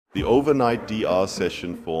The overnight DR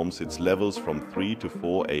session forms its levels from 3 to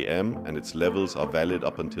 4 a.m. and its levels are valid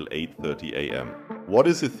up until 8:30 a.m. What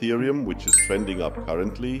is Ethereum, which is trending up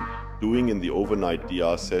currently, doing in the overnight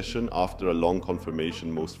DR session after a long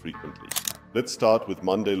confirmation most frequently? Let's start with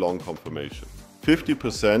Monday long confirmation.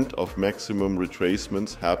 50% of maximum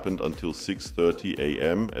retracements happened until 6:30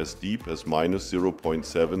 a.m. as deep as minus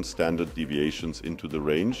 0.7 standard deviations into the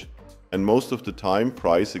range, and most of the time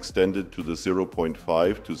price extended to the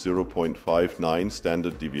 0.5 to 0.59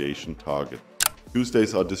 standard deviation target.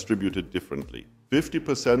 Tuesdays are distributed differently.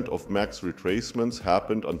 50% of max retracements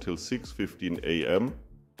happened until 6:15 a.m.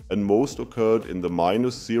 and most occurred in the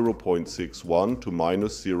minus 0.61 to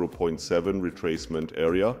minus 0.7 retracement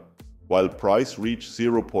area, while price reached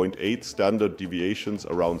 0.8 standard deviations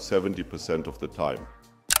around 70% of the time.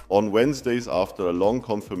 On Wednesdays, after a long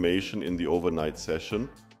confirmation in the overnight session,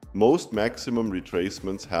 most maximum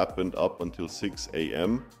retracements happened up until 6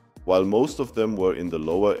 a.m., while most of them were in the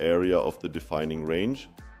lower area of the defining range,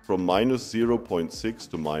 from minus 0.6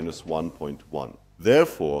 to minus 1.1.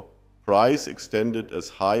 Therefore, price extended as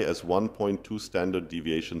high as 1.2 standard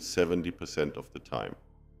deviations 70% of the time.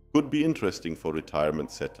 Could be interesting for retirement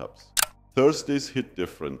setups. Thursdays hit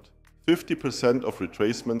different. 50% of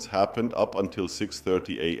retracements happened up until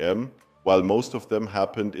 6:30 a.m., while most of them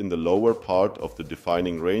happened in the lower part of the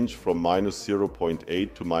defining range from minus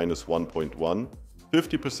 0.8 to minus 1.1.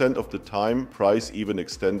 50% of the time, price even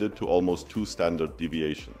extended to almost 2 standard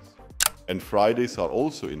deviations. And Fridays are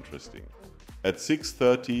also interesting. At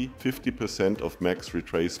 6:30, 50% of max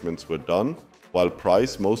retracements were done, while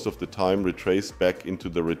price most of the time retraced back into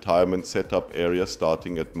the retirement setup area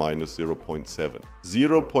starting at minus 0.7.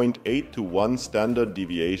 0.8 to 1 standard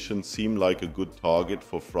deviation seem like a good target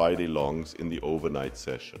for Friday longs in the overnight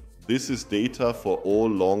session. This is data for all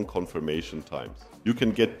long confirmation times. You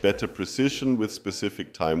can get better precision with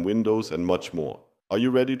specific time windows and much more. Are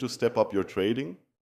you ready to step up your trading?